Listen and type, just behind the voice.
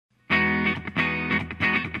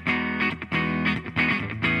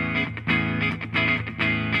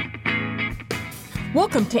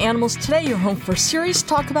Welcome to Animals Today, your home for serious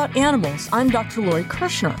talk about animals. I'm Dr. Lori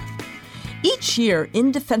Kirshner. Each year,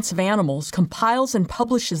 In Defense of Animals compiles and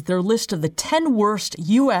publishes their list of the 10 worst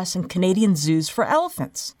U.S. and Canadian zoos for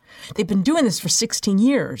elephants. They've been doing this for 16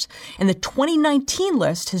 years, and the 2019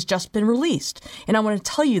 list has just been released. And I want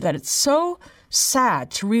to tell you that it's so sad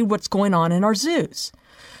to read what's going on in our zoos.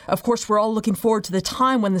 Of course, we're all looking forward to the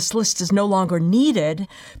time when this list is no longer needed,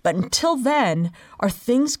 but until then, are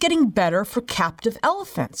things getting better for captive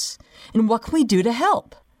elephants? And what can we do to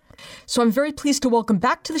help? So I'm very pleased to welcome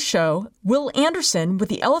back to the show Will Anderson with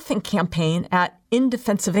the Elephant Campaign at In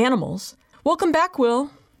Defense of Animals. Welcome back, Will.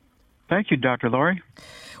 Thank you, Dr. Lori.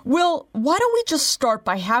 Will, why don't we just start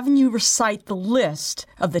by having you recite the list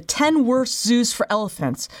of the 10 worst zoos for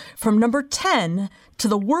elephants from number 10 to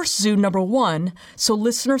the worst zoo, number 1, so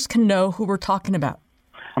listeners can know who we're talking about.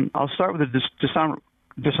 I'll start with a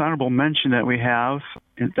dishonorable mention that we have,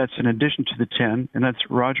 and that's in addition to the 10, and that's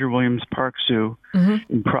Roger Williams Park Zoo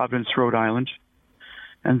in Providence, Rhode Island.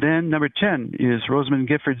 And then number 10 is Rosamond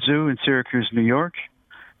Gifford Zoo in Syracuse, New York.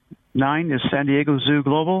 9 is San Diego Zoo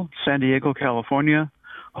Global, San Diego, California.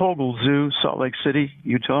 Hogle Zoo, Salt Lake City,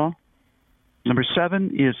 Utah. Number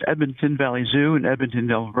 7 is Edmonton Valley Zoo in Edmonton,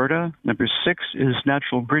 Alberta. Number 6 is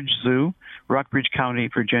Natural Bridge Zoo, Rockbridge County,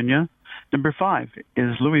 Virginia. Number 5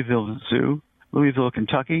 is Louisville Zoo, Louisville,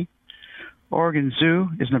 Kentucky. Oregon Zoo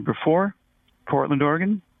is number 4, Portland,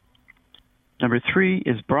 Oregon. Number 3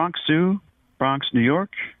 is Bronx Zoo, Bronx, New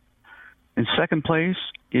York. In second place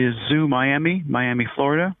is Zoo Miami, Miami,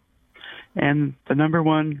 Florida. And the number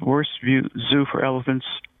 1 worst zoo for elephants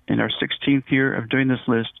in our 16th year of doing this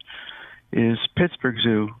list is Pittsburgh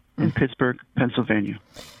Zoo in Pittsburgh, Pennsylvania.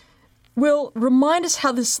 Will, remind us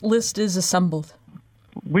how this list is assembled.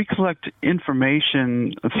 We collect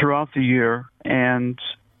information throughout the year, and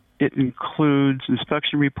it includes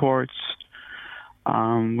inspection reports.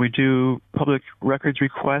 We do public records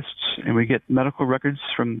requests, and we get medical records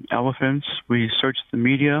from elephants. We search the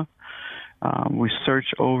media. We search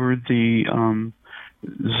over the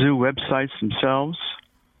zoo websites themselves,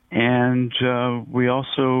 and we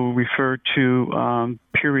also refer to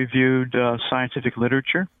peer-reviewed scientific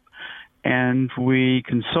literature, and we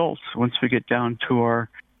consult once we get down to our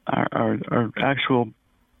actual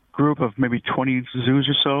group of maybe 20 zoos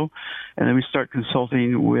or so, and then we start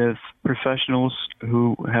consulting with professionals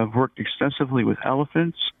who have worked extensively with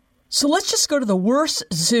elephants. So let's just go to the worst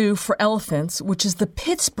zoo for elephants, which is the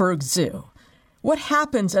Pittsburgh Zoo. What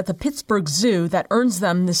happens at the Pittsburgh Zoo that earns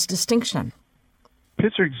them this distinction?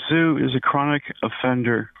 Pittsburgh Zoo is a chronic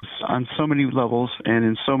offender on so many levels and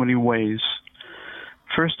in so many ways.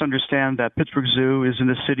 First, understand that Pittsburgh Zoo is in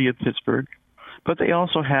the city of Pittsburgh, but they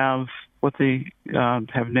also have what they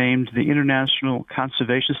have named the International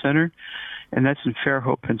Conservation Center, and that's in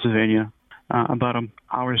Fairhope, Pennsylvania, about an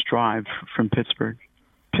hour's drive from Pittsburgh.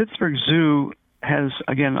 Pittsburgh Zoo has,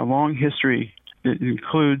 again, a long history. It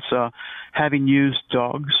includes having used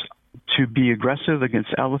dogs to be aggressive against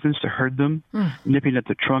elephants, to herd them, nipping at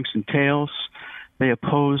the trunks and tails. They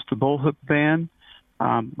opposed the bullhook ban,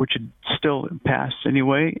 which had still passed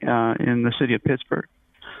anyway in the city of Pittsburgh.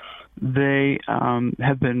 They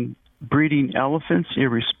have been breeding elephants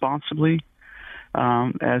irresponsibly,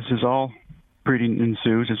 as is all breeding in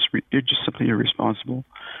zoos. It's just simply irresponsible.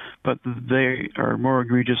 But they are more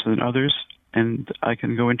egregious than others, and I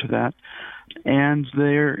can go into that. And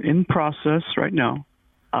they're in process right now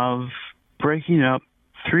of breaking up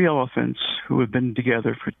 3 elephants who have been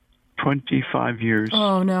together for 25 years.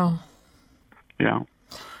 Oh, no. Yeah.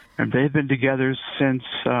 And they've been together since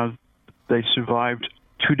they survived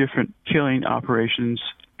 2 different killing operations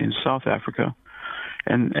in South Africa.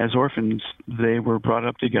 And as orphans, they were brought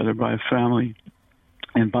up together by a family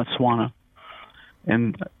in Botswana.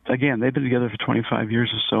 And again, they've been together for 25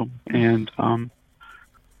 years or so. And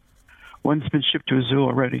one's been shipped to a zoo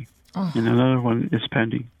already, and another one is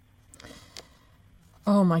pending.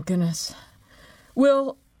 Oh, my goodness.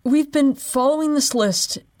 Will, we've been following this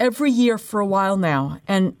list every year for a while now,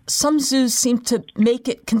 and some zoos seem to make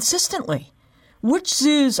it consistently. Which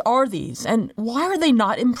zoos are these, and why are they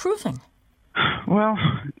not improving? Well,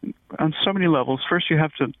 on so many levels. First, you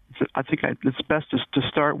have to, I think it's best to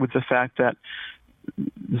start with the fact that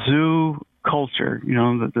zoo culture,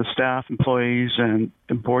 the staff, employees, and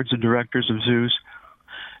boards of directors of zoos,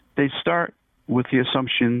 they start with the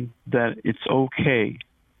assumption that it's okay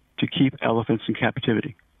to keep elephants in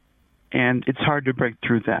captivity. And it's hard to break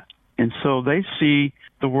through that. And so they see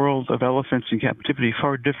the world of elephants in captivity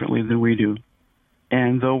far differently than we do.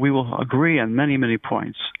 And though we will agree on many, many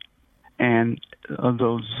points, and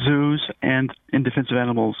those zoos and In Defense of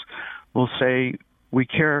Animals will say we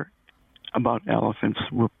care about elephants.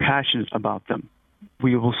 We're passionate about them.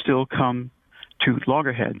 We will still come to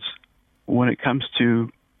loggerheads when it comes to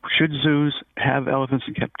should zoos have elephants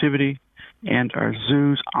in captivity, and are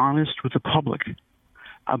zoos honest with the public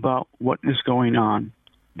about what is going on?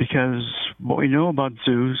 Because what we know about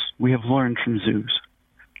zoos, we have learned from zoos,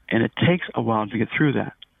 and it takes a while to get through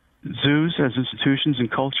that. Zoos as institutions and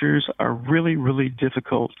cultures are really, really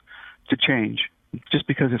difficult to change just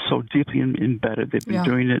because it's so deeply embedded. They've been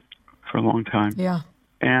doing it for a long time. Yeah.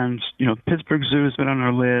 And, Pittsburgh Zoo has been on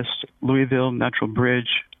our list, Louisville, Natural Bridge,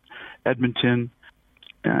 Edmonton,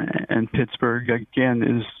 and Pittsburgh,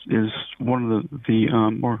 again, is one of the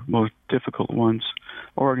most difficult ones.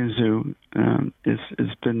 Oregon Zoo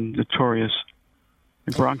has been notorious.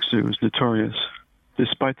 The Bronx Zoo is notorious,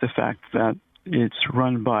 despite the fact that it's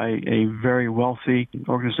run by a very wealthy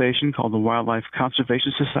organization called the Wildlife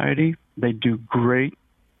Conservation Society. They do great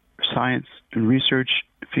science and research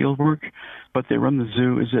field work, but they run the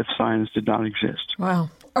zoo as if science did not exist.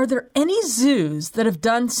 Wow. Are there any zoos that have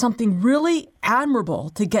done something really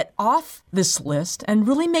admirable to get off this list and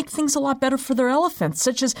really make things a lot better for their elephants,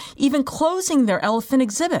 such as even closing their elephant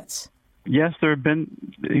exhibits? Yes, there have been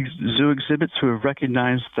zoo exhibits who have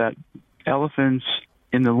recognized that elephants,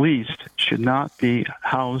 in the least, should not be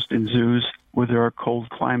housed in zoos where there are cold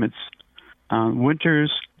climates.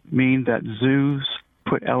 Winters mean that zoos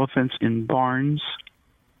put elephants in barns,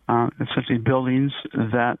 essentially buildings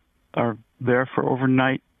that are there for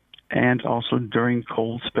overnight and also during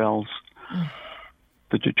cold spells.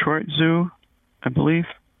 The Detroit Zoo, I believe,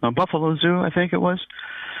 Buffalo Zoo, I think it was,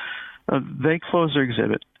 they closed their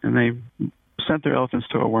exhibit and they sent their elephants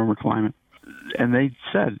to a warmer climate. And they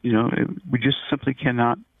said, we just simply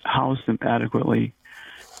cannot house them adequately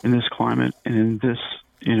in this climate and in this,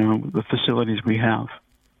 the facilities we have.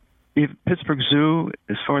 Pittsburgh Zoo,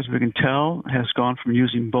 as far as we can tell, has gone from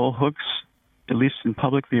using bull hooks, at least in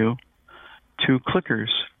public view, to clickers.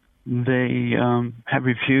 They have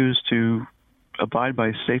refused to abide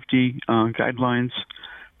by safety guidelines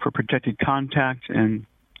for protected contact and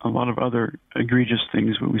a lot of other egregious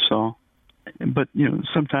things that we saw. But,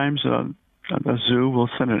 sometimes a zoo will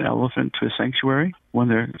send an elephant to a sanctuary when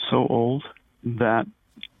they're so old that,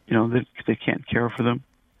 they can't care for them.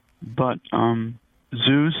 But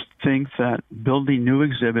zoos think that building new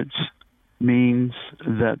exhibits means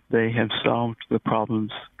that they have solved the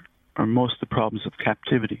problems, or most of the problems of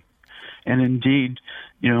captivity. And indeed,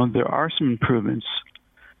 there are some improvements,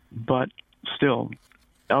 but still,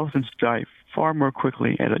 elephants die far more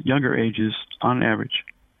quickly at younger ages on average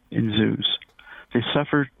in zoos. They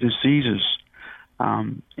suffer diseases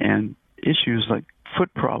and issues like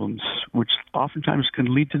foot problems, which oftentimes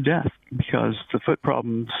can lead to death because the foot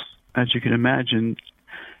problems, as you can imagine,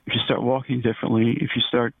 if you start walking differently, if you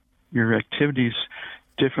start your activities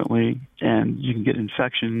differently, and you can get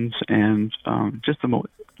infections and just the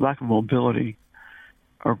lack of mobility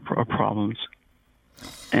are problems.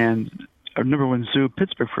 And our number one zoo,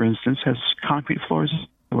 Pittsburgh, for instance, has concrete floors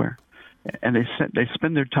everywhere, and they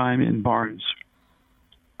spend their time in barns,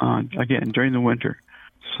 again, during the winter.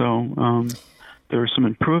 So there is some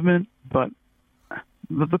improvement, but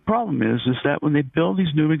the problem is that when they build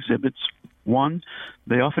these new exhibits, one,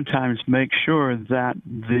 they oftentimes make sure that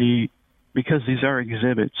because these are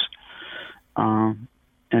exhibits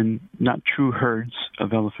and not true herds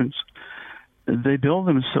of elephants, they build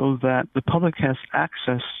them so that the public has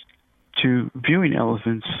access to viewing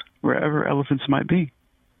elephants wherever elephants might be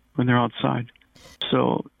when they're outside.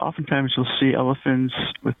 So oftentimes you'll see elephants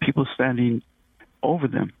with people standing over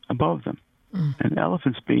them, above them, and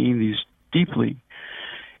elephants being these deeply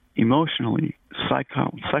emotionally,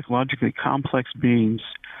 psychologically complex beings,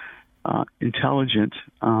 intelligent,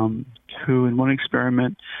 who in one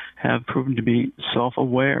experiment have proven to be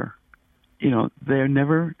self-aware. They're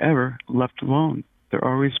never, ever left alone. They're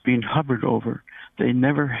always being hovered over. They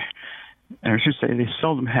never, or I should say, they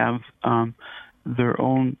seldom have their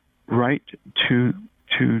own right to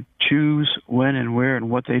choose when and where and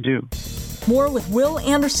what they do. More with Will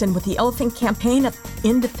Anderson with the Elephant Campaign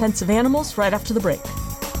in Defense of Animals right after the break.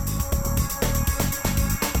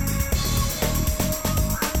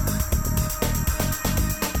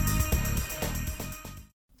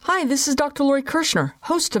 Hi, this is Dr. Lori Kirshner,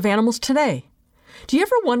 host of Animals Today. Do you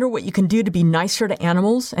ever wonder what you can do to be nicer to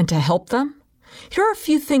animals and to help them? Here are a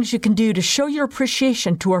few things you can do to show your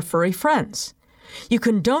appreciation to our furry friends. You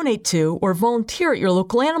can donate to or volunteer at your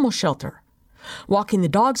local animal shelter. Walking the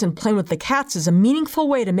dogs and playing with the cats is a meaningful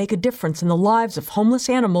way to make a difference in the lives of homeless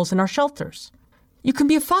animals in our shelters. You can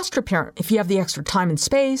be a foster parent if you have the extra time and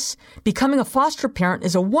space. Becoming a foster parent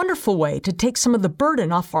is a wonderful way to take some of the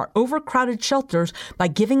burden off our overcrowded shelters by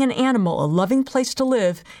giving an animal a loving place to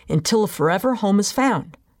live until a forever home is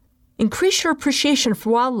found. Increase your appreciation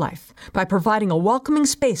for wildlife by providing a welcoming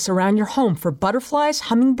space around your home for butterflies,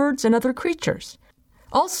 hummingbirds, and other creatures.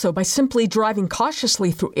 Also, by simply driving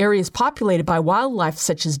cautiously through areas populated by wildlife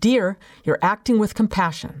such as deer, you're acting with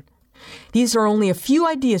compassion. These are only a few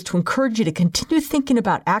ideas to encourage you to continue thinking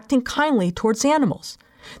about acting kindly towards animals.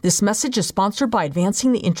 This message is sponsored by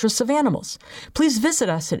Advancing the Interests of Animals. Please visit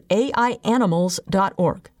us at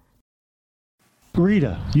aianimals.org.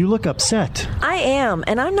 Rita, you look upset. I am,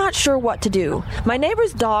 and I'm not sure what to do. My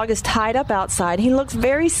neighbor's dog is tied up outside. He looks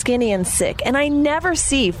very skinny and sick, and I never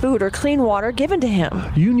see food or clean water given to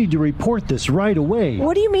him. You need to report this right away.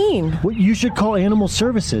 What do you mean? Well, you should call Animal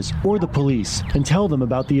Services or the police and tell them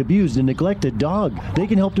about the abused and neglected dog. They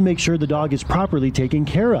can help to make sure the dog is properly taken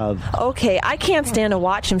care of. Okay, I can't stand to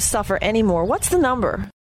watch him suffer anymore. What's the number?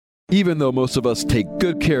 Even though most of us take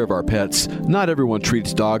good care of our pets, not everyone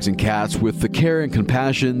treats dogs and cats with the care and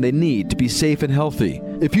compassion they need to be safe and healthy.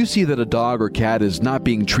 If you see that a dog or cat is not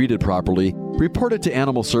being treated properly, report it to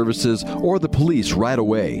Animal Services or the police right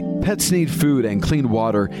away. Pets need food and clean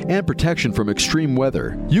water and protection from extreme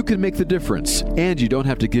weather. You can make the difference, and you don't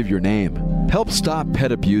have to give your name. Help stop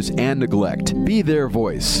pet abuse and neglect. Be their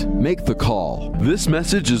voice. Make the call. This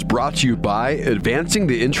message is brought to you by Advancing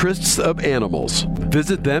the Interests of Animals.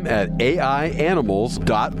 Visit them at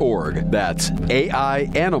aianimals.org. That's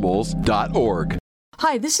aianimals.org.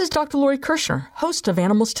 Hi, this is Dr. Lori Kirshner, host of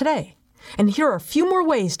Animals Today. And here are a few more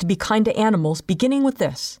ways to be kind to animals, beginning with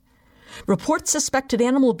this. Report suspected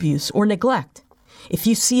animal abuse or neglect. If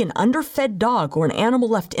you see an underfed dog or an animal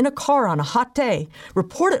left in a car on a hot day,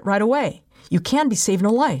 report it right away. You can be saving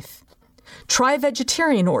a life. Try a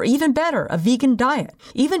vegetarian or even better, a vegan diet,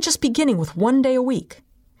 even just beginning with 1 day a week.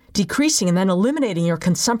 Decreasing and then eliminating your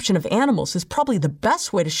consumption of animals is probably the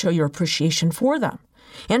best way to show your appreciation for them,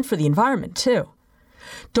 and for the environment too.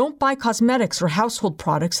 Don't buy cosmetics or household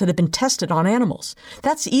products that have been tested on animals.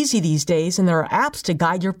 That's easy these days, and there are apps to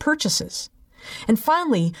guide your purchases. And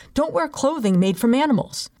finally, don't wear clothing made from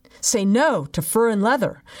animals. Say no to fur and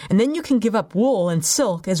leather, and then you can give up wool and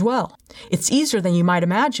silk as well. It's easier than you might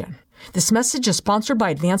imagine. This message is sponsored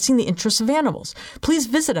by Advancing the Interests of Animals. Please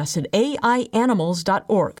visit us at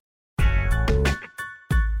aianimals.org.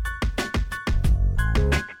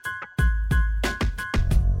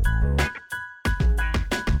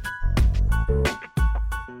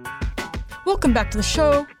 Welcome back to the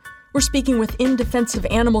show. We're speaking with In Defense of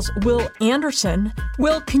Animals' Will Anderson.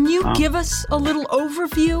 Will, can you give us a little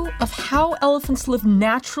overview of how elephants live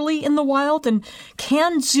naturally in the wild, and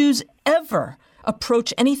can zoos ever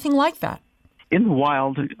approach anything like that? In the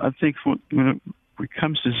wild, I think when it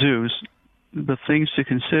comes to zoos, the things to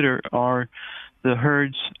consider are the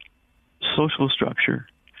herd's social structure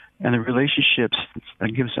and the relationships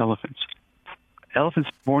that gives elephants. Elephants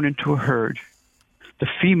born into a herd, the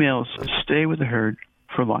females stay with the herd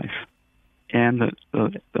for life, and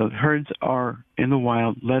the herds are in the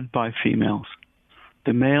wild led by females.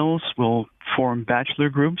 The males will form bachelor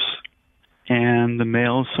groups, and the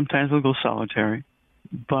males sometimes will go solitary,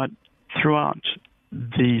 but throughout,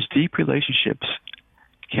 these deep relationships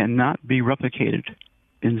cannot be replicated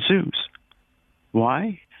in zoos.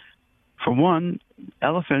 Why? For one,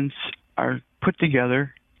 elephants are put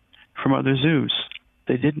together from other zoos.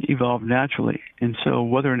 They didn't evolve naturally. And so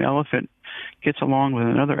whether an elephant gets along with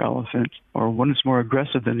another elephant or one is more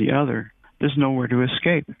aggressive than the other, there's nowhere to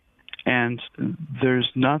escape. And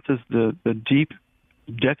there's not the deep,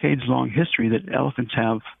 decades-long history that elephants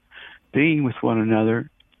have being with one another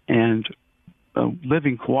and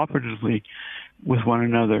living cooperatively with one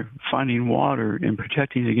another, finding water and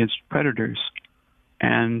protecting against predators.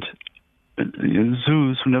 And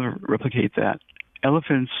zoos will never replicate that.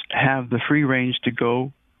 Elephants have the free range to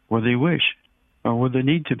go where they wish or where they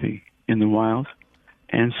need to be in the wild.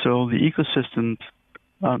 And so the ecosystems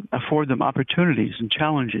afford them opportunities and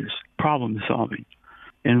challenges, problem solving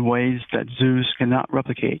in ways that zoos cannot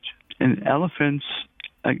replicate. And elephants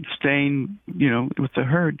staying, with the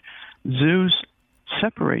herd, zoos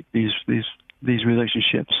separate these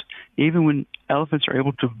relationships. Even when elephants are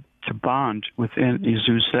able to bond within a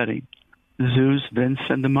zoo setting, zoos then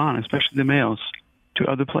send them on, especially the males, to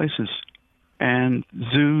other places. And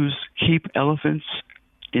zoos keep elephants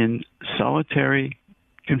in solitary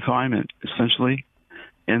confinement, essentially.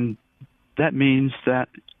 And that means that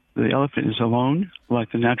the elephant is alone, like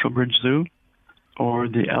the Natural Bridge Zoo, or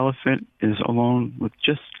the elephant is alone with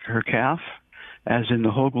just her calf, as in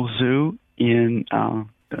the Hogle Zoo in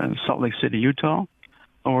Salt Lake City, Utah,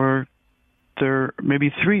 or there may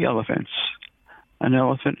be 3 elephants, an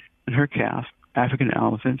elephant and her calf, African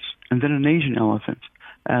elephants, and then an Asian elephant,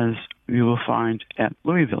 as you will find at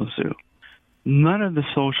Louisville Zoo. None of the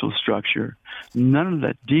social structure, none of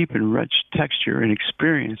that deep and rich texture and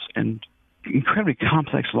experience and incredibly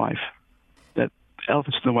complex life that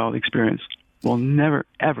elephants in the wild experience will never,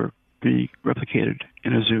 ever be replicated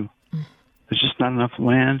in a zoo. There's just not enough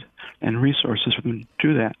land and resources for them to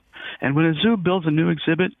do that. And when a zoo builds a new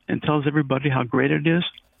exhibit and tells everybody how great it is,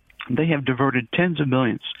 they have diverted tens of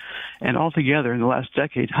millions, and altogether in the last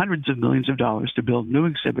decade, hundreds of millions of dollars to build new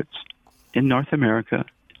exhibits in North America,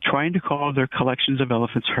 trying to call their collections of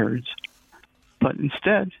elephants herds. But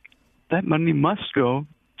instead, that money must go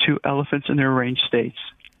to elephants in their range states,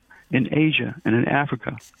 in Asia and in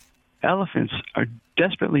Africa. Elephants are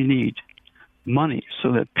desperately need money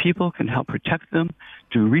so that people can help protect them,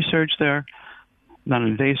 do research there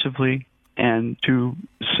non-invasively, and to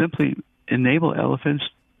simply enable elephants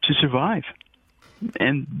to survive.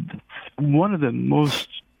 And one of the most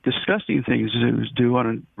disgusting things zoos do on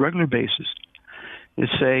a regular basis is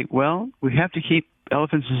say, well, we have to keep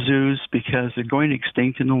elephants in zoos because they're going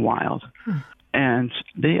extinct in the wild. And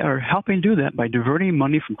they are helping do that by diverting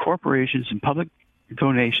money from corporations and public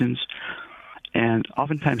donations and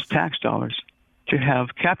oftentimes tax dollars to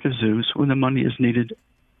have captive zoos when the money is needed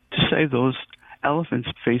to save those elephants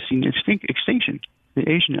facing extinction, the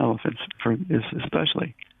Asian elephants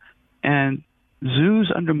especially. And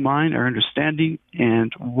zoos undermine our understanding,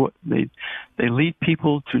 and what they lead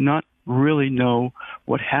people to not really know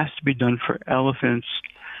what has to be done for elephants,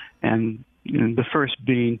 and the first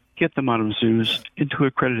being get them out of zoos into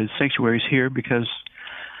accredited sanctuaries here, because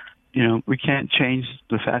we can't change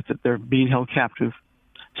the fact that they're being held captive.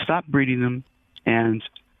 Stop breeding them and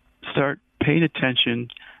start paying attention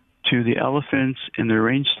to the elephants in their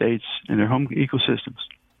range states and their home ecosystems.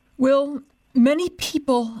 Will many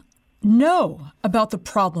people know about the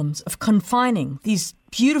problems of confining these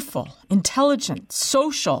beautiful, intelligent,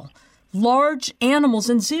 social, large animals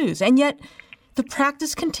in zoos, and yet the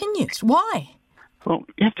practice continues? Why? Well,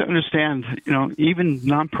 you have to understand, even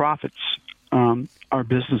nonprofits are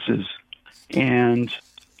businesses, and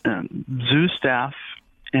zoo staff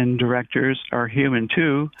and directors are human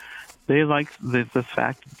too. They like the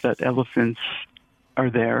fact that elephants are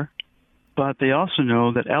there, but they also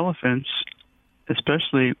know that elephants,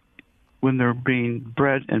 especially when they're being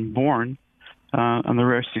bred and born, on the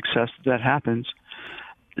rare success that happens,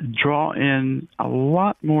 draw in a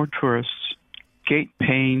lot more tourists,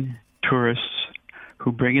 gate-paying tourists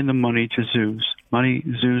who bring in the money to zoos, money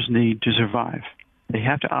zoos need to survive. They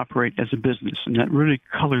have to operate as a business, and that really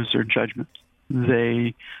colors their judgment.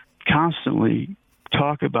 They constantly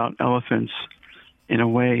talk about elephants in a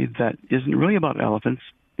way that isn't really about elephants.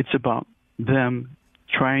 It's about them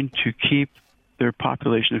trying to keep their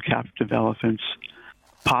population of captive elephants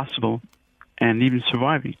possible and even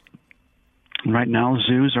surviving. Right now,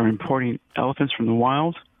 zoos are importing elephants from the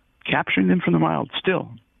wild, capturing them from the wild still,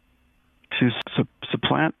 to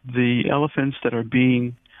supplant the elephants that are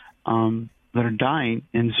being that are dying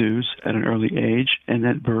in zoos at an early age and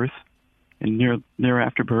at birth and near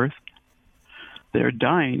after birth. They're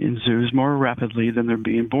dying in zoos more rapidly than they're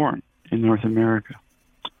being born in North America.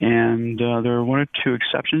 And there are one or two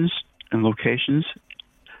exceptions and locations,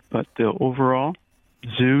 but the overall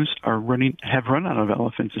zoos have run out of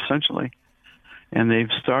elephants essentially, and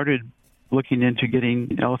they've started looking into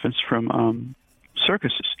getting elephants from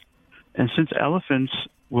circuses. And since elephants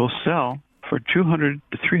will sell for $200,000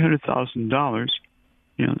 to $300,000,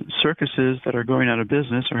 circuses that are going out of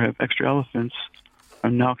business or have extra elephants are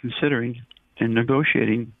now considering and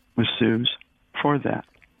negotiating with zoos for that.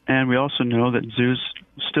 And we also know that zoos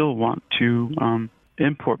still want to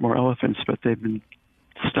import more elephants, but they've been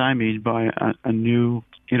stymied by a new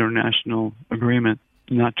international agreement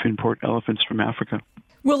not to import elephants from Africa.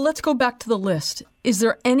 Well, let's go back to the list. Is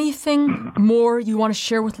there anything more you want to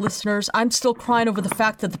share with listeners? I'm still crying over the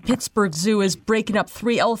fact that the Pittsburgh Zoo is breaking up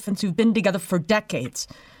 3 elephants who've been together for decades.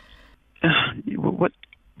 What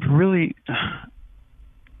really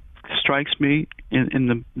strikes me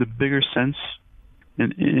in the bigger sense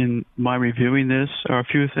in my reviewing this are a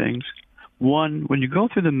few things. One, when you go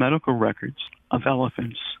through the medical records of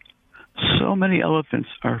elephants, so many elephants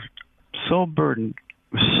are so burdened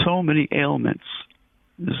with so many ailments,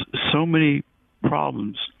 so many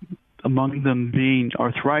problems, among them being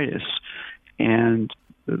arthritis and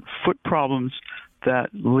foot problems that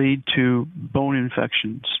lead to bone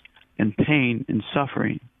infections and pain and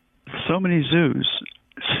suffering. So many zoos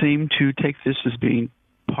seem to take this as being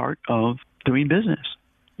part of doing business.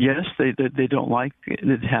 Yes, they don't like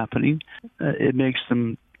it happening. It makes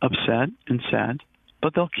them upset and sad,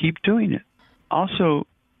 but they'll keep doing it. Also,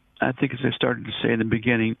 I think as I started to say in the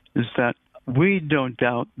beginning, is that we don't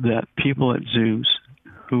doubt that people at zoos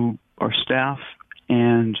who are staff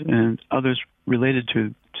and others related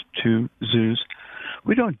to zoos,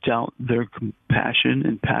 we don't doubt their compassion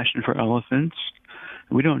and passion for elephants.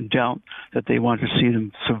 We don't doubt that they want to see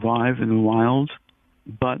them survive in the wild,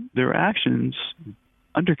 but their actions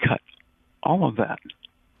undercut all of that.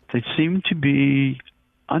 They seem to be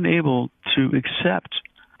unable to accept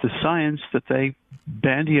the science that they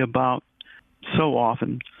bandy about so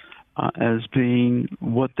often as being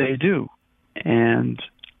what they do. And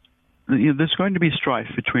there's going to be strife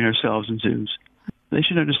between ourselves and zoos. They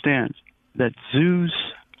should understand that zoos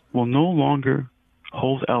will no longer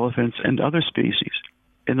hold elephants and other species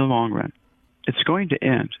in the long run. It's going to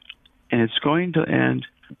end. And it's going to end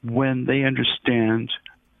when they understand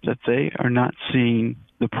that they are not seeing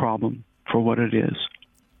the problem for what it is.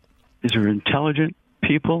 These are intelligent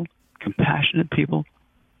people, compassionate people,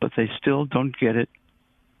 but they still don't get it.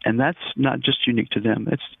 And that's not just unique to them.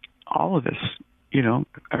 It's all of us,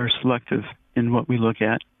 are selective in what we look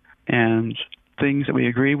at. And things that we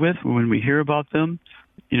agree with, when we hear about them,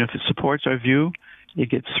 if it supports our view, it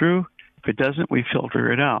gets through. If it doesn't, we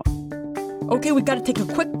filter it out. Okay, we've got to take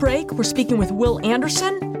a quick break. We're speaking with Will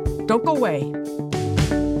Anderson. Don't go away.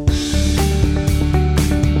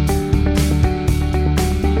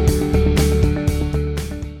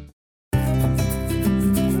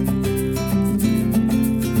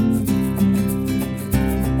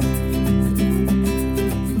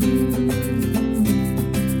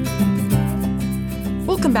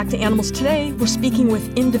 Welcome back to Animals Today. We're speaking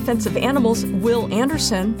with In Defense of Animals, Will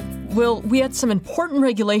Anderson. Will, we had some important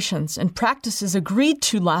regulations and practices agreed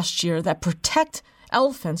to last year that protect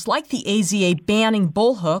elephants, like the AZA banning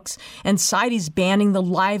bullhooks and CITES banning the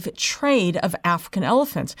live trade of African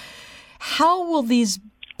elephants. How will these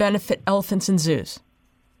benefit elephants in zoos?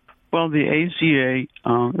 Well, the AZA,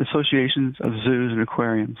 Associations of Zoos and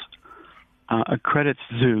Aquariums, accredits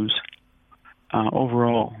zoos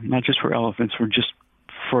overall, not just for elephants,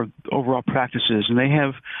 for overall practices. And they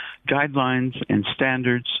have guidelines and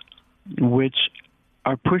standards which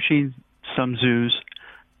are pushing some zoos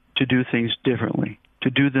to do things differently, to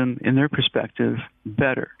do them, in their perspective,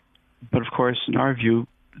 better. But of course, in our view,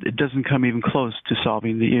 it doesn't come even close to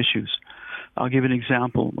solving the issues. I'll give an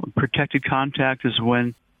example. Protected contact is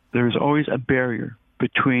when there's always a barrier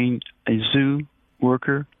between a zoo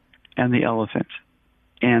worker and the elephant.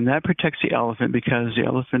 And that protects the elephant because the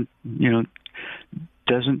elephant,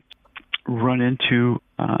 doesn't run into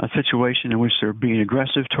a situation in which they're being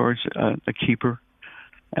aggressive towards a keeper,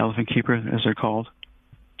 elephant keeper, as they're called.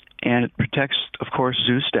 And it protects, of course,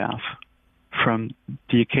 zoo staff from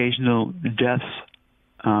the occasional deaths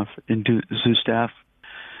in zoo staff.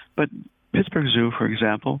 But Pittsburgh Zoo, for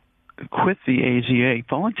example, quit the AZA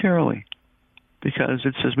voluntarily because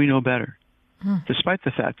it says we know better, despite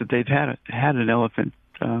the fact that they've had an elephant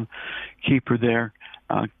keeper there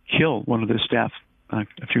kill one of their staff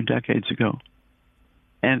a few decades ago.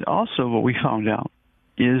 And also what we found out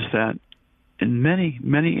is that in many,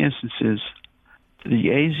 many instances, the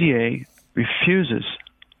AZA refuses,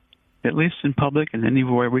 at least in public and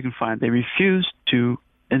anywhere we can find, they refuse to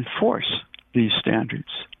enforce these standards.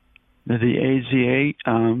 The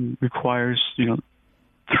AZA requires,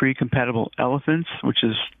 3 compatible elephants, which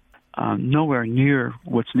is nowhere near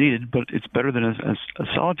what's needed, but it's better than a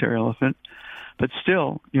solitary elephant. But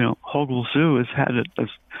still, Hogle Zoo has had an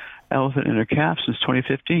elephant in a calf since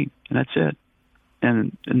 2015, and that's it.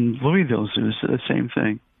 And Louisville Zoo is the same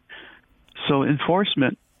thing. So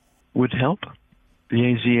enforcement would help. The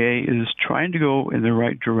AZA is trying to go in the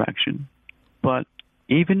right direction. But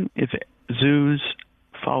even if zoos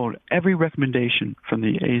followed every recommendation from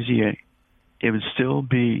the AZA, it would still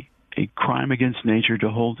be a crime against nature to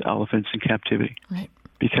hold elephants in captivity. Right.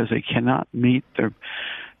 Because they cannot meet their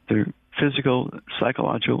physical,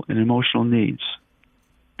 psychological, and emotional needs.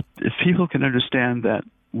 If people can understand that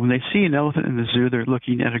when they see an elephant in the zoo, they're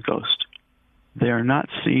looking at a ghost. They are not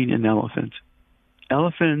seeing an elephant.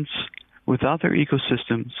 Elephants, without their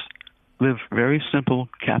ecosystems, live very simple,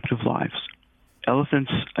 captive lives.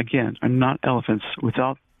 Elephants, again, are not elephants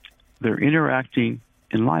without their interacting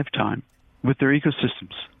in lifetime with their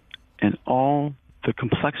ecosystems and all the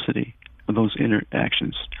complexity of those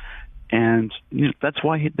interactions. And that's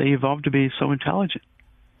why they evolved to be so intelligent.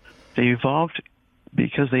 They evolved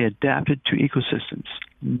because they adapted to ecosystems,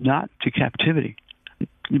 not to captivity.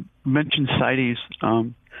 You mentioned CITES.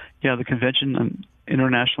 The Convention on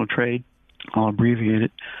International Trade, I'll abbreviate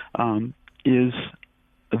it, is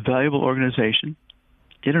a valuable organization,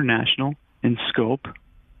 international in scope,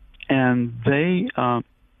 and they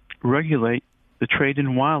regulate the trade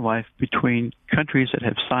in wildlife between countries that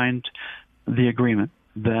have signed the agreement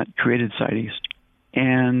that created CITES.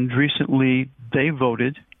 And recently, they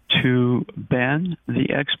voted to ban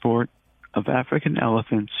the export of African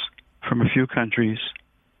elephants from a few countries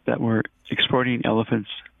that were exporting elephants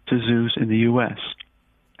to zoos in the U.S.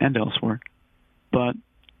 and elsewhere. But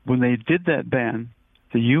when they did that ban,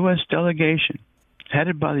 the U.S. delegation,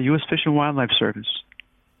 headed by the U.S. Fish and Wildlife Service,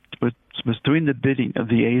 was doing the bidding of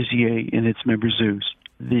the AZA in its member zoos.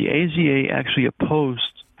 The AZA actually opposed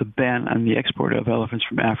the ban on the export of elephants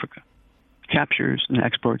from Africa, captures and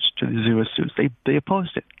exports to the U.S. zoos. They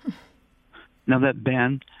opposed it. Now that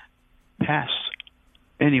ban passed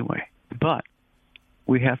anyway, but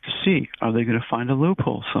we have to see, are they going to find a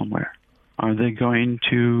loophole somewhere? Are they going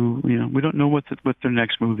to, we don't know what their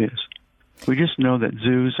next move is. We just know that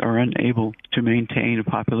zoos are unable to maintain a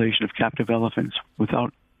population of captive elephants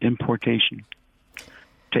without importation,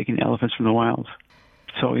 taking elephants from the wild.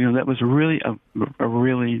 So, that was really a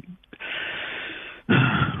really,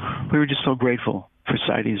 we were just so grateful for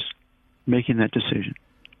CITES making that decision.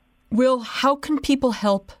 Will, how can people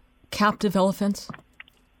help captive elephants?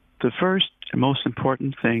 The first and most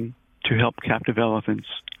important thing to help captive elephants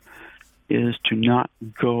is to not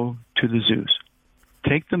go to the zoos.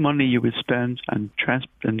 Take the money you would spend on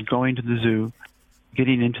going to the zoo,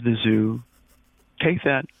 getting into the zoo, take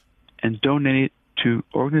that and donate it to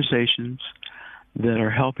organizations that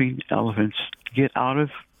are helping elephants get out of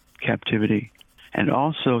captivity, and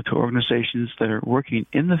also to organizations that are working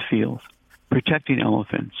in the field, protecting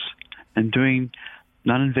elephants and doing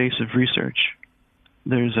non-invasive research.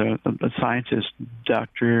 There's a scientist,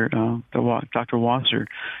 Dr. Wasser.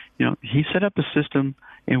 He set up a system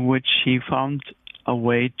in which he found a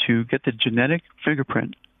way to get the genetic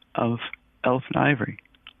fingerprint of elephant ivory.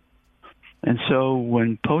 And so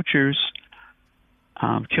when poachers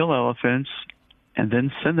kill elephants and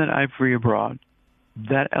then send that ivory abroad,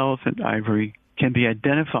 that elephant ivory can be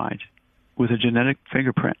identified with a genetic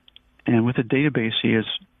fingerprint. And with the database he has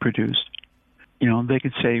produced, they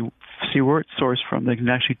can see where it's sourced from. They can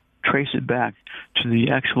actually trace it back to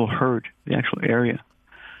the actual herd, the actual area,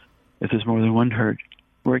 if there's more than one herd,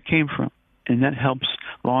 where it came from. And that helps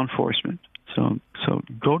law enforcement. So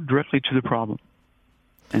go directly to the problem.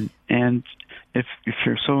 And if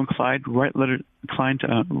you're so inclined, write letters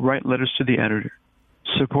to the editor.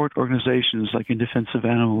 Support organizations like In Defense of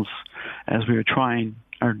Animals, as we are trying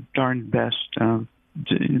our darn best to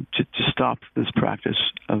stop this practice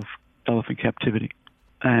of elephant captivity.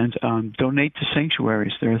 And donate to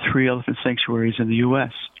sanctuaries. There are 3 elephant sanctuaries in the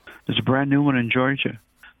U.S. There's a brand new one in Georgia.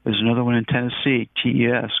 There's another one in Tennessee,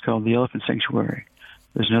 TES, called the Elephant Sanctuary.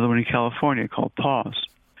 There's another one in California called PAWS.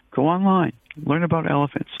 Go online, learn about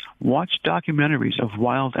elephants, watch documentaries of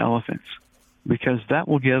wild elephants, because that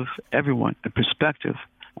will give everyone a perspective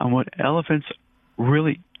on what elephants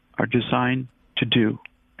really are designed to do,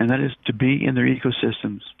 and that is to be in their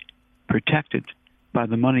ecosystems, protected by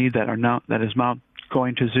the money that is now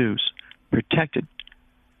going to zoos, protected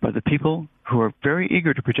by the people who are very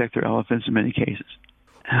eager to protect their elephants in many cases.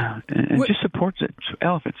 And just supports it,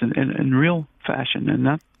 elephants in real fashion and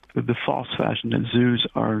not the false fashion that zoos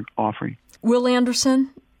are offering. Will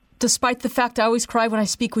Anderson, despite the fact I always cry when I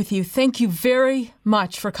speak with you, thank you very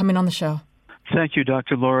much for coming on the show. Thank you,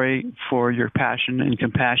 Dr. Lori, for your passion and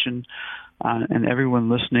compassion, and everyone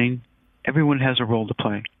listening. Everyone has a role to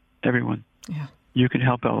play. Everyone. Yeah. You can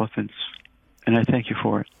help elephants, and I thank you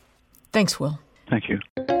for it. Thanks, Will. Thank you.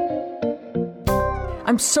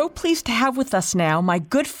 I'm so pleased to have with us now my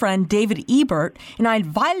good friend David Ebert, and I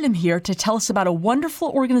invited him here to tell us about a wonderful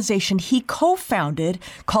organization he co-founded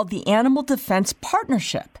called the Animal Defense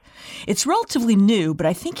Partnership. It's relatively new, but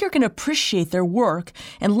I think you're going to appreciate their work,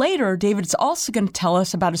 and later David is also going to tell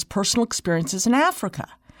us about his personal experiences in Africa.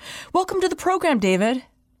 Welcome to the program, David.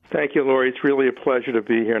 Thank you, Lori. It's really a pleasure to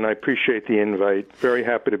be here, and I appreciate the invite. Very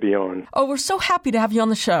happy to be on. Oh, we're so happy to have you on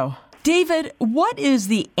the show. David, what is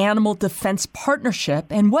the Animal Defense Partnership,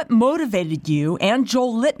 and what motivated you and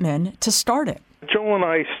Joel Littman to start it? Joel and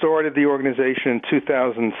I started the organization in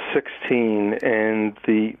 2016, and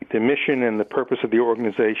the mission and the purpose of the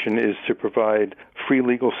organization is to provide free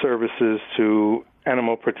legal services to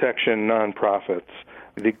animal protection nonprofits.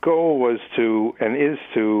 The goal was to, and is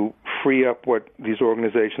to, free up what these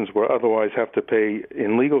organizations would otherwise have to pay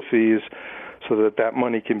in legal fees so that that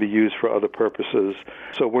money can be used for other purposes.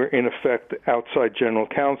 So we're, in effect, outside general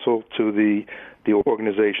counsel to the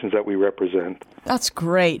organizations that we represent. That's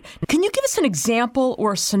great. Can you give us an example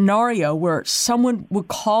or a scenario where someone would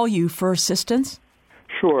call you for assistance?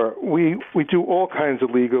 Sure. We do all kinds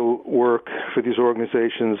of legal work for these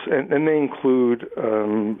organizations, and they include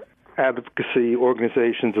advocacy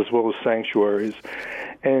organizations as well as sanctuaries.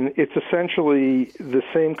 And it's essentially the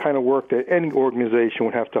same kind of work that any organization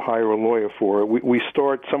would have to hire a lawyer for. We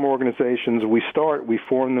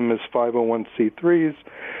form them as 501c3s,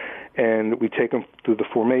 and we take them through the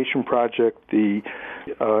formation project. The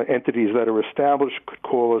entities that are established could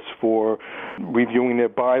call us for reviewing their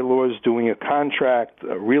bylaws, doing a contract,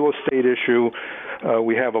 a real estate issue.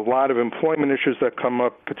 We have a lot of employment issues that come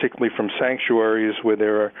up, particularly from sanctuaries, where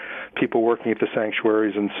there are people working at the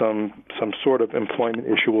sanctuaries and some sort of employment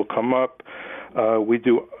issue will come up. We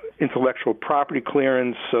do intellectual property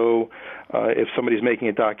clearance, so if somebody's making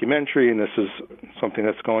a documentary and this is something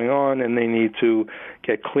that's going on and they need to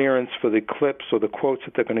get clearance for the clips or the quotes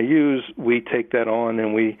that they're going to use, we take that on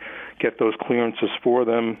and we get those clearances for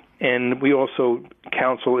them. And we also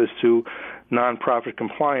counsel as to nonprofit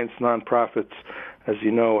compliance. Nonprofits, as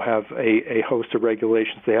you know, have a host of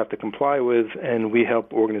regulations they have to comply with, and we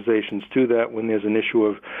help organizations do that when there's an issue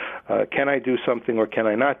of can I do something or can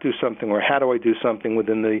I not do something, or how do I do something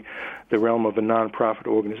within the realm of a nonprofit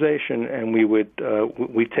organization, and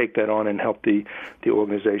we take that on and help the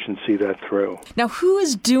organization see that through. Now, who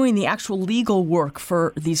is doing the actual legal work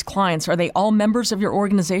for these clients? Are they all members of your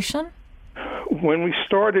organization? When we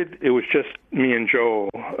started, it was just me and Joel.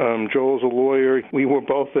 Joel's a lawyer. We were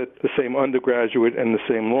both at the same undergraduate and the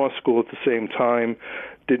same law school at the same time,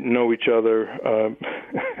 didn't know each other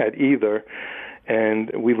at either,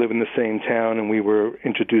 and we live in the same town, and we were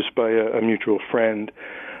introduced by a mutual friend.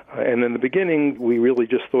 And in the beginning, we really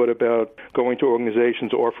just thought about going to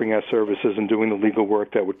organizations, offering our services, and doing the legal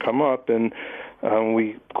work that would come up. And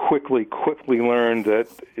we quickly learned that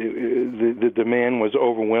the demand was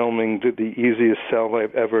overwhelming. The easiest sell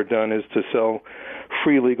I've ever done is to sell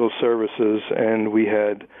free legal services, and we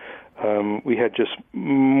had just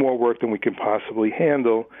more work than we could possibly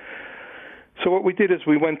handle. So what we did is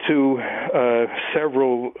we went to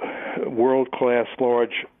several world-class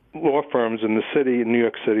large law firms in the city, in New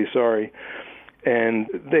York City, and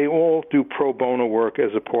they all do pro bono work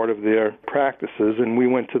as a part of their practices, and we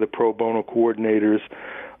went to the pro bono coordinators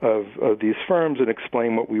of these firms and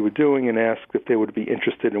explained what we were doing and asked if they would be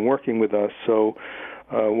interested in working with us. So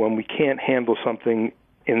when we can't handle something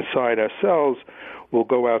inside ourselves, we'll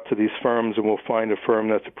go out to these firms and we'll find a firm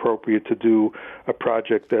that's appropriate to do a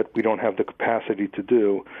project that we don't have the capacity to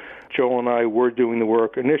do. Joel and I were doing the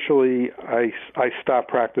work. Initially, I stopped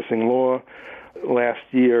practicing law last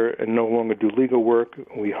year and no longer do legal work.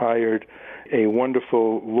 We hired a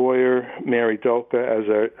wonderful lawyer, Mary Dolka, as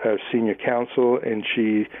our senior counsel, and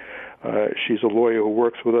she's a lawyer who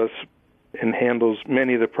works with us and handles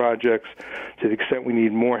many of the projects. To the extent we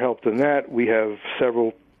need more help than that, we have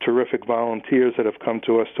several terrific volunteers that have come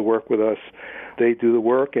to us to work with us. They do the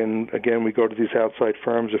work, and again, we go to these outside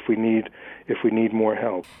firms if we need more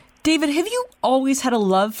help. David, have you always had a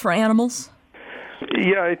love for animals?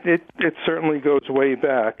 Yeah, it certainly goes way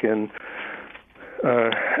back, and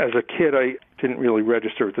as a kid, I didn't really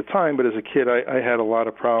register at the time, but as a kid, I had a lot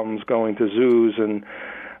of problems going to zoos and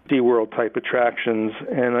SeaWorld type attractions,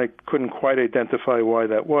 and I couldn't quite identify why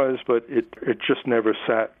that was, but it just never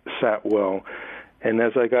sat well. And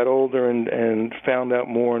as I got older and found out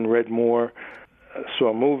more and read more,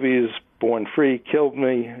 saw movies, Born Free killed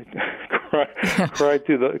me, cried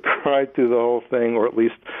through the whole thing, or at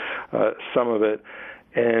least some of it,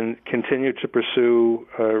 and continued to pursue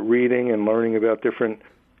reading and learning about different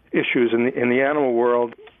issues in the animal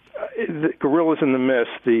world. Gorillas in the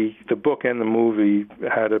Mist, the book and the movie,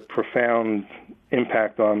 had a profound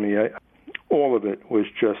impact on me. All of it was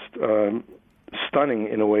just stunning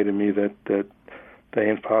in a way to me that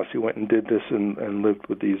Diane Fossey went and did this and lived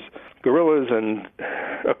with these gorillas and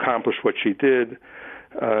accomplished what she did.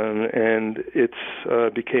 And it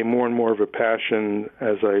became more and more of a passion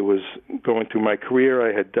as I was going through my career.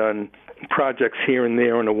 I had done projects here and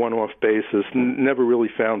there on a one-off basis, never really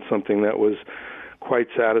found something that was quite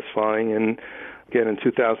satisfying. And again, in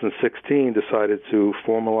 2016, decided to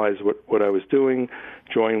formalize what I was doing,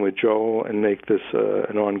 join with Joel, and make this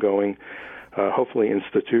an ongoing, hopefully,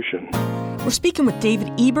 institution. We're speaking with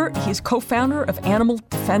David Ebert. He's co-founder of Animal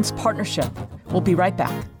Defense Partnership. We'll be right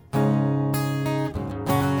back.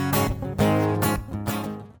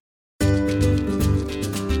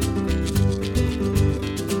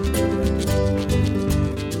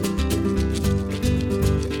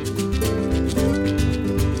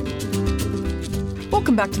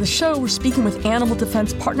 Welcome back to the show. We're speaking with Animal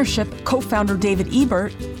Defense Partnership co-founder David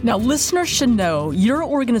Ebert. Now, listeners should know your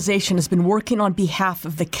organization has been working on behalf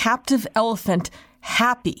of the captive elephant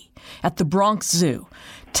Happy at the Bronx Zoo.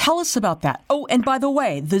 Tell us about that. Oh, and by the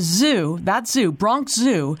way, that zoo, Bronx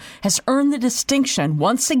Zoo, has earned the distinction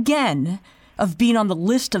once again of being on the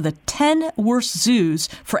list of the 10 worst zoos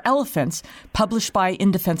for elephants published by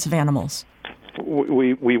In Defense of Animals.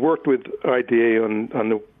 We worked with IDA on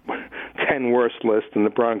the 10 worst list, and the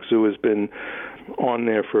Bronx Zoo has been on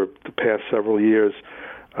there for the past several years.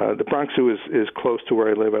 The Bronx Zoo is close to where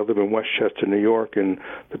I live. I live in Westchester, New York, and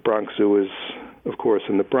the Bronx Zoo is, of course,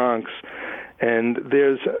 in the Bronx. And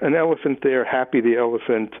there's an elephant there, Happy the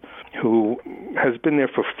elephant, who has been there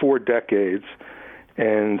for 4 decades,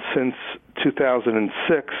 and since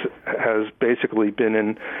 2006 has basically been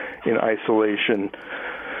in isolation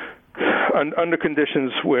under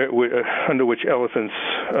conditions under which elephants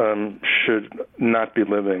should not be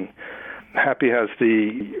living. Happy has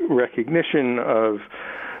the recognition of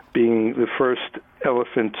being the first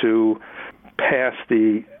elephant to pass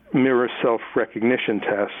the mirror self-recognition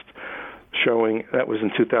test, showing that was in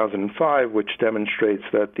 2005, which demonstrates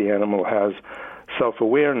that the animal has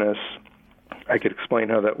self-awareness. I could explain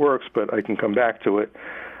how that works, but I can come back to it.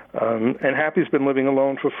 And Happy's been living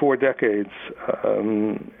alone for 4 decades,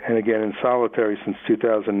 and again in solitary since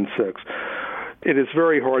 2006. It is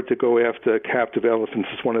very hard to go after captive elephants.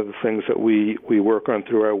 It's one of the things that we work on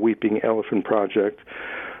through our Weeping Elephant Project.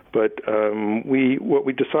 But what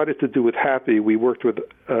we decided to do with Happy, we worked with,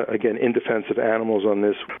 again, In Defense of Animals on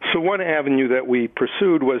this. So one avenue that we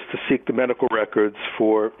pursued was to seek the medical records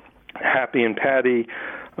for Happy and Patty,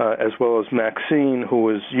 as well as Maxine, who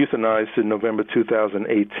was euthanized in November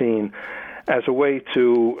 2018, as a way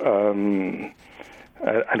to,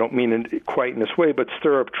 I don't mean it quite in this way, but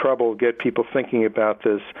stir up trouble, get people thinking about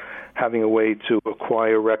this, having a way to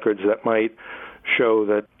acquire records that might show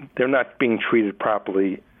that they're not being treated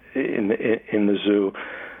properly in the zoo.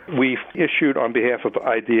 We've issued, on behalf of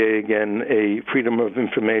IDA, again, a Freedom of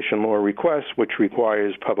Information Law request, which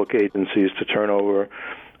requires public agencies to turn over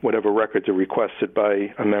whatever records are requested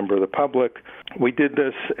by a member of the public. We did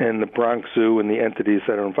this, and the Bronx Zoo and the entities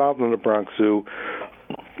that are involved in the Bronx Zoo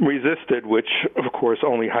resisted, which, of course,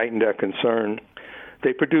 only heightened our concern.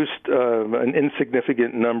 They produced an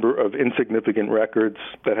insignificant number of insignificant records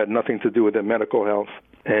that had nothing to do with their medical health,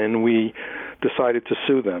 and we decided to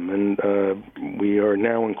sue them. And we are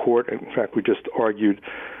now in court. In fact, we just argued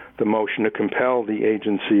the motion to compel the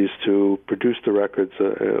agencies to produce the records.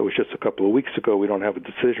 It was just a couple of weeks ago. We don't have a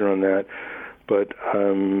decision on that. But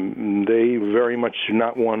they very much do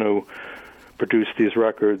not want to produce these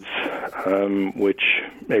records, which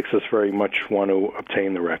makes us very much want to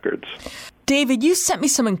obtain the records. David, you sent me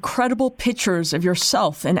some incredible pictures of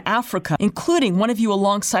yourself in Africa, including one of you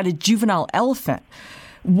alongside a juvenile elephant.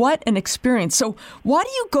 What an experience. So why do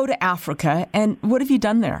you go to Africa, and what have you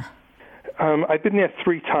done there? I've been there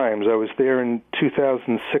 3 times. I was there in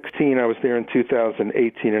 2016, I was there in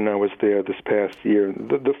 2018, and I was there this past year.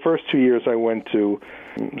 The first 2 years I went to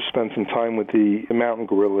spend some time with the mountain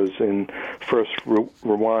gorillas in first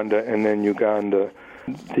Rwanda and then Uganda.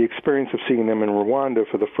 The experience of seeing them in Rwanda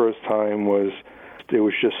for the first time was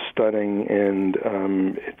just stunning, and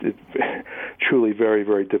it truly very,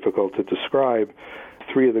 very difficult to describe.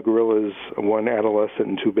 3 of the gorillas, 1 adolescent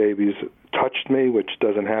and 2 babies, touched me, which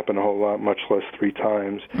doesn't happen a whole lot, much less 3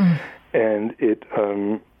 times. And it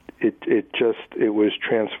was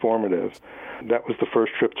transformative. That was the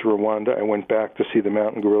first trip to Rwanda. I went back to see the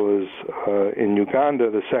mountain gorillas in Uganda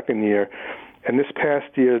the second year. And this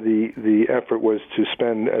past year, the effort was to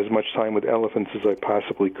spend as much time with elephants as I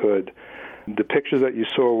possibly could. The pictures that you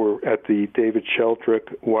saw were at the David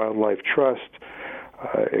Sheldrick Wildlife Trust.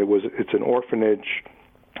 It's an orphanage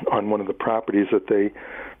on one of the properties that they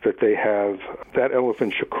have. That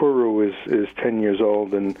elephant, Shakuru, is 10 years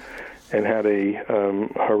old and had a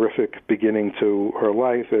horrific beginning to her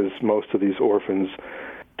life, as most of these orphans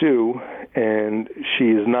do, and she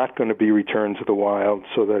is not going to be returned to the wild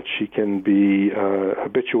so that she can be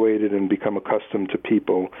habituated and become accustomed to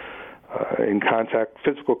people, in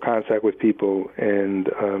physical contact with people, and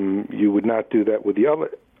you would not do that with the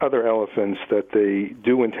other elephants that they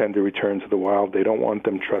do intend to return to the wild. They don't want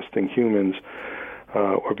them trusting humans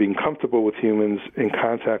or being comfortable with humans in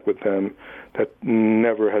contact with them. That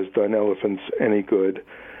never has done elephants any good.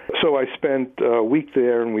 So I spent a week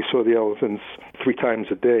there, and we saw the elephants 3 times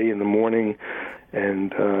a day in the morning,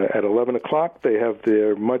 and at 11 o'clock they have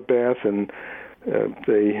their mud bath, and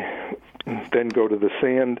they then go to the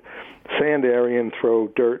sand area and throw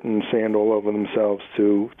dirt and sand all over themselves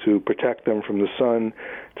to protect them from the sun,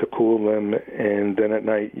 to cool them, and then at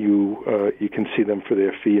night you can see them for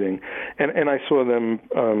their feeding. And I saw them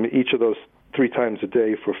each of those 3 times a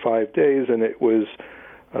day for 5 days, and it was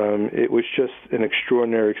It was just an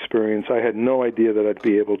extraordinary experience. I had no idea that I'd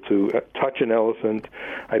be able to touch an elephant.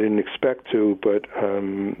 I didn't expect to, but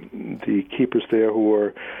the keepers there, who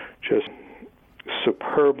were just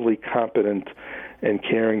superbly competent and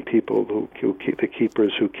caring people, the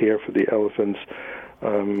keepers who care for the elephants,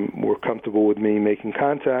 were comfortable with me making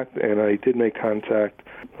contact, and I did make contact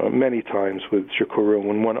many times with Shukuru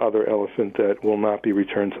and one other elephant that will not be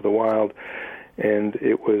returned to the wild. And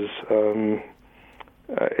it was,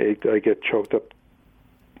 I get choked up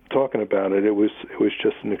talking about it. It was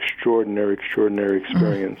just an extraordinary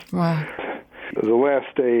experience. Wow. The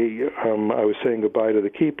last day, I was saying goodbye to the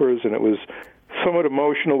keepers, and it was somewhat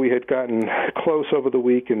emotional. We had gotten close over the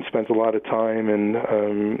week and spent a lot of time, and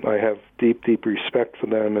I have deep respect for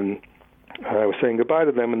them. And I was saying goodbye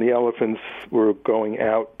to them, and the elephants were going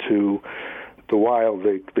out to the wild.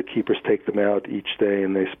 The keepers take them out each day,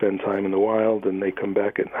 and they spend time in the wild, and they come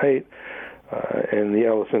back at night. And the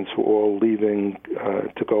elephants were all leaving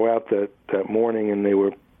to go out that morning, and they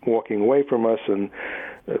were walking away from us, and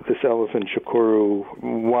this elephant, Shukuru,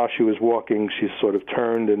 while she was walking, she sort of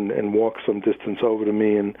turned and walked some distance over to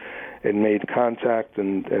me and made contact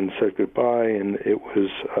and said goodbye, and it was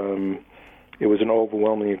an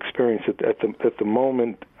overwhelming experience. At the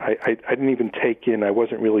moment, I didn't even take in, I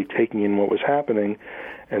wasn't really taking in what was happening,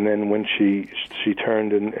 and then when she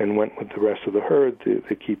turned and went with the rest of the herd,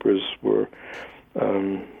 the keepers were,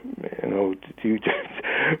 do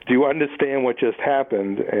you understand what just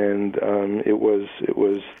happened? And it was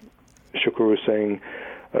Shukuru saying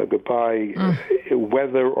goodbye.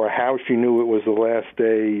 Whether or how she knew it was the last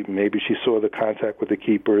day, maybe she saw the contact with the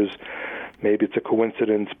keepers, maybe it's a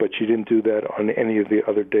coincidence, but she didn't do that on any of the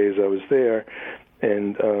other days I was there.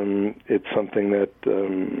 And it's something that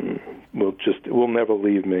will never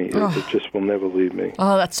leave me. It just will never leave me.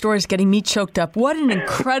 Oh, that story's getting me choked up. What an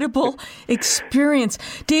incredible experience.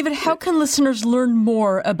 David, how can listeners learn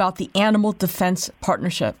more about the Animal Defense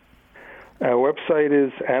Partnership? Our website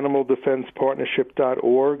is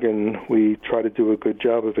animaldefensepartnership.org, and we try to do a good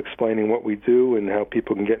job of explaining what we do and how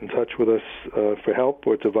people can get in touch with us for help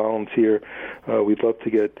or to volunteer. We'd love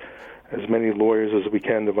to get as many lawyers as we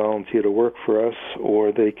can to volunteer to work for us,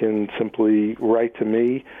 or they can simply write to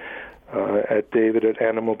me at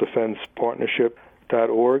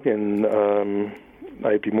david@animaldefensepartnership.org, and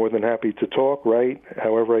I'd be more than happy to talk, write,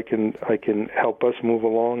 however I can help us move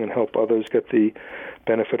along and help others get the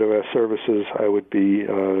benefit of our services. I would be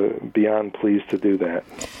beyond pleased to do that.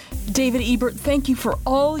 David Ebert, thank you for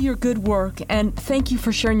all your good work, and thank you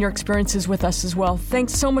for sharing your experiences with us as well.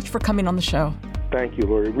 Thanks so much for coming on the show. Thank you,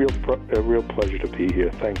 Lori. A real pleasure to be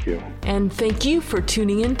here. Thank you. And thank you for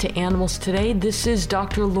tuning in to Animals Today. This is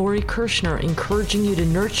Dr. Lori Kirshner, encouraging you to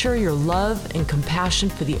nurture your love and compassion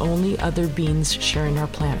for the only other beings sharing our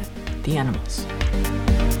planet, the animals.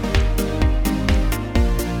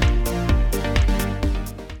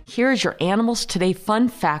 Here is your Animals Today fun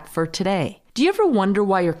fact for today. Do you ever wonder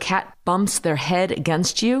why your cat bumps their head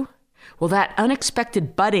against you? Well, that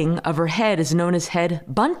unexpected butting of her head is known as head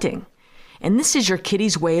bunting. And this is your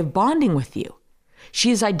kitty's way of bonding with you. She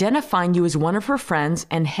is identifying you as one of her friends,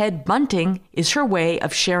 and head bunting is her way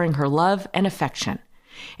of sharing her love and affection.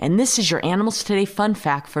 And this is your Animals Today fun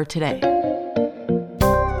fact for today.